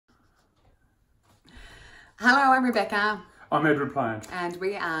Hello, I'm Rebecca. I'm Edward Plant. And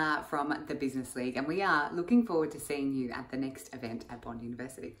we are from the Business League, and we are looking forward to seeing you at the next event at Bond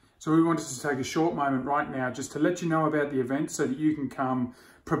University. So we wanted to take a short moment right now just to let you know about the event so that you can come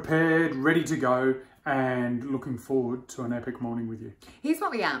prepared, ready to go, and looking forward to an epic morning with you. Here's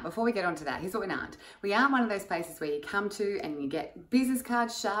what we aren't. Before we get on to that, here's what we aren't. We aren't one of those places where you come to and you get business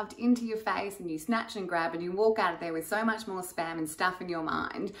cards shoved into your face and you snatch and grab and you walk out of there with so much more spam and stuff in your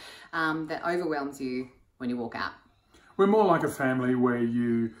mind that overwhelms you when you walk out. We're more like a family where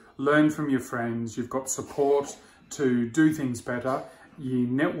you learn from your friends, you've got support to do things better, you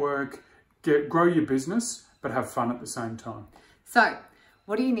network, grow your business, but have fun at the same time. So,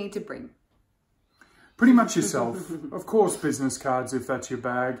 what do you need to bring? Pretty much yourself. Of course, business cards if that's your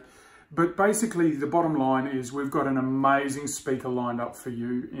bag. But basically, the bottom line is we've got an amazing speaker lined up for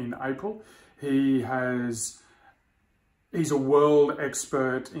you in April. He's a world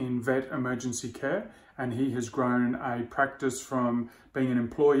expert in vet emergency care, and he has grown a practice from being an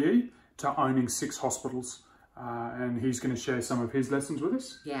employee to owning 6 hospitals. And he's going to share some of his lessons with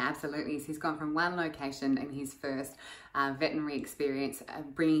us. Yeah, absolutely. So he's gone from one location in his first veterinary experience,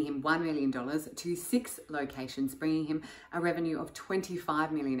 bringing him $1 million, to 6 locations, bringing him a revenue of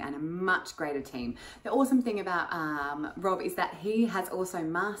 $25 million and a much greater team. The awesome thing about Rob is that he has also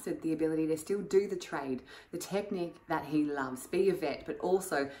mastered the ability to still do the trade, the technique that he loves, be a vet, but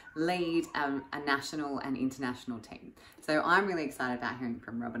also lead a national and international team. So I'm really excited about hearing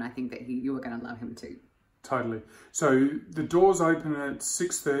from Rob, and I think that you are going to love him too. Totally. So the doors open at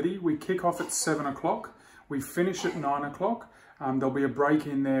 6:30. We kick off at 7 o'clock. We finish at 9 o'clock. There'll be a break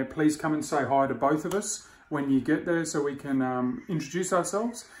in there. Please come and say hi to both of us when you get there so we can introduce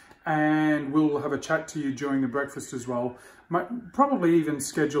ourselves. And we'll have a chat to you during the breakfast as well. Probably even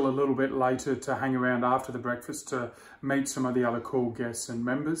schedule a little bit later to hang around after the breakfast to meet some of the other cool guests and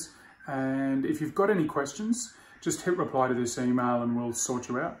members. And if you've got any questions, just hit reply to this email and we'll sort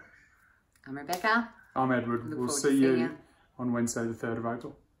you out. I'm Rebecca. I'm Edward. We'll see you on Wednesday the 3rd of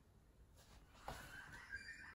April.